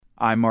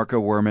I'm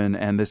Marco Werman,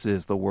 and this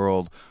is The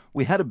World.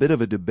 We had a bit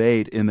of a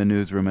debate in the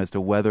newsroom as to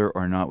whether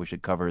or not we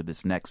should cover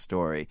this next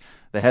story.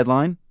 The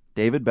headline,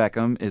 David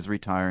Beckham is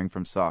retiring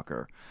from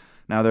soccer.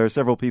 Now, there are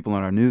several people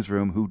in our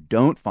newsroom who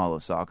don't follow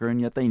soccer,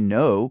 and yet they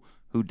know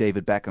who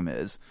David Beckham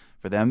is.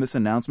 For them, this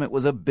announcement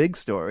was a big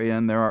story,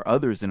 and there are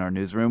others in our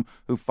newsroom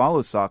who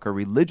follow soccer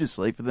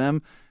religiously. For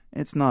them,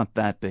 it's not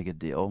that big a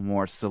deal,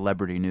 more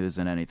celebrity news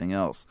than anything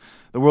else.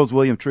 The World's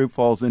William Troop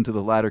falls into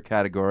the latter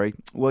category.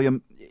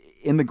 William,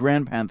 in the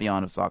grand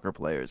pantheon of soccer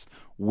players,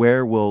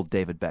 where will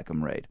David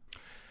Beckham rate?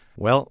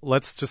 Well,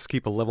 let's just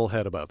keep a level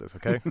head about this,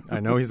 okay? I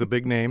know he's a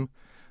big name,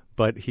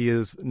 but he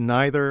is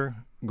neither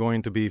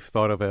going to be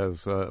thought of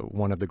as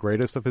one of the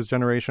greatest of his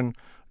generation,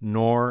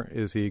 nor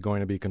is he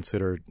going to be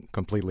considered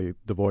completely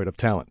devoid of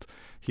talent.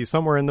 He's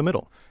somewhere in the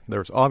middle.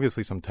 There's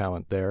obviously some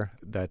talent there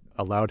that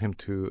allowed him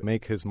to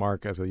make his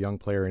mark as a young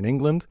player in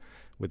England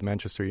with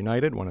Manchester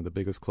United, one of the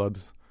biggest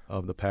clubs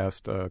of the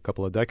past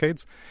couple of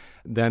decades,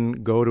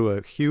 then go to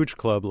a huge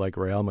club like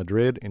Real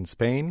Madrid in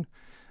Spain,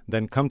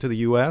 then come to the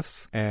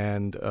U.S.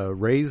 and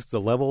raise the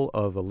level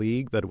of a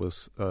league that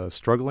was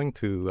struggling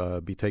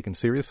to be taken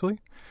seriously,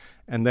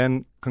 and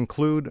then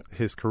conclude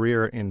his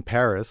career in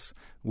Paris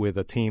with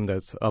a team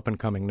that's up and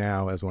coming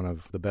now as one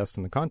of the best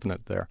in the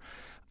continent there.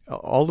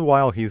 All the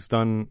while, he's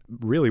done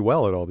really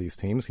well at all these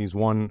teams. He's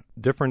won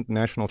different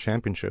national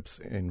championships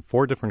in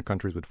 4 different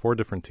countries with 4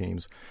 different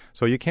teams.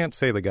 So you can't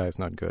say the guy's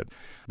not good.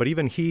 But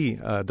even he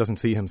doesn't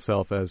see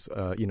himself as,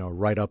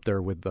 right up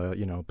there with,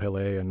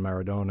 Pelé and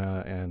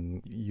Maradona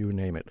and you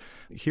name it.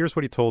 Here's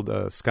what he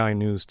told Sky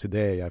News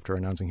today after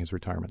announcing his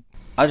retirement.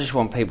 I just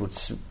want people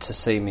to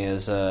see me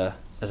as a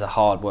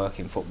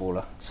hard-working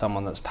footballer,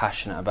 someone that's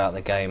passionate about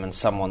the game, and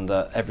someone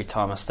that every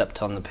time I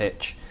stepped on the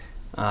pitch,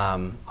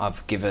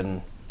 I've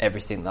given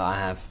everything that I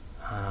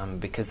have,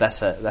 because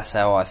that's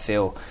how I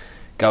feel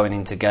going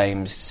into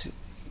games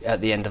at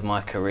the end of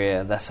my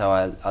career. That's how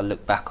I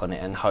look back on it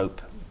and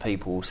hope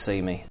people will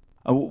see me.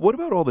 What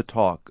about all the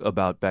talk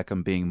about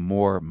Beckham being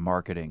more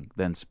marketing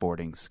than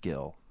sporting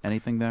skill?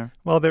 Anything there?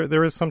 Well,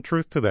 there is some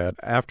truth to that.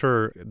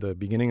 After the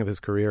beginning of his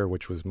career,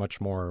 which was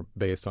much more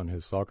based on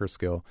his soccer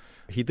skill,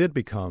 he did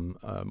become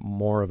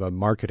more of a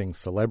marketing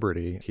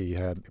celebrity. He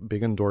had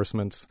big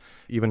endorsements.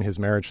 Even his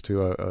marriage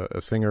to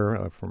a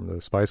singer from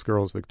the Spice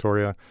Girls,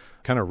 Victoria,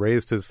 kind of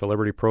raised his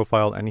celebrity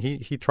profile, and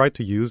he tried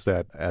to use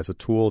that as a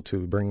tool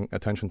to bring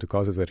attention to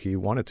causes that he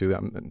wanted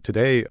to.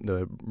 Today,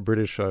 the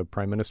British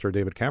Prime Minister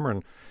David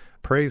Cameron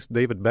praised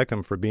David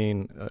Beckham for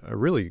being a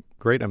really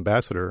great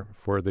ambassador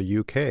for the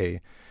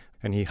UK,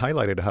 and he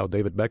highlighted how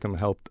David Beckham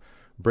helped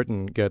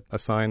Britain get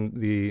assigned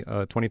the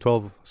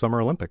 2012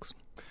 Summer Olympics.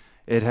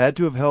 It had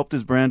to have helped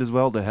his brand as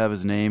well to have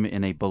his name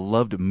in a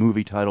beloved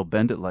movie title,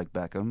 Bend It Like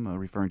Beckham,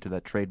 referring to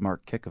that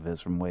trademark kick of his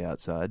from way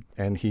outside.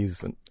 And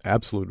he's an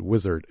absolute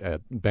wizard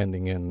at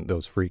bending in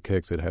those free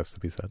kicks, it has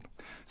to be said.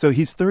 So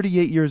he's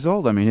 38 years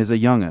old. I mean, he's a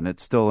young'un.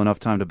 It's still enough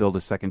time to build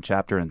a second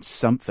chapter and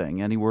something.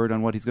 Any word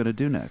on what he's going to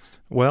do next?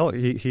 Well,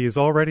 he's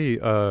already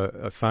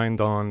signed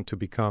on to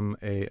become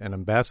an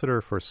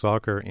ambassador for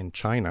soccer in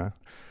China.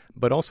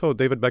 But also,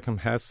 David Beckham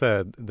has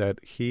said that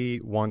he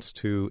wants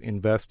to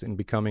invest in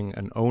becoming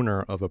an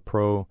owner of a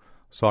pro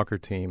soccer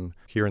team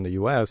here in the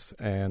U.S.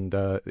 And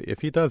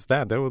if he does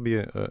that, that would be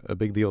a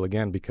big deal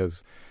again,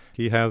 because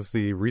he has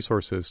the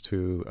resources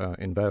to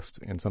invest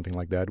in something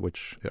like that,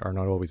 which are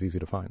not always easy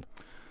to find.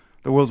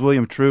 The World's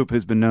William Troop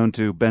has been known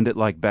to bend it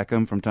like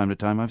Beckham from time to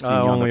time. I've seen you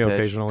on the pitch. Only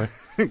occasionally.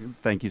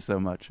 Thank you so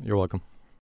much. You're welcome.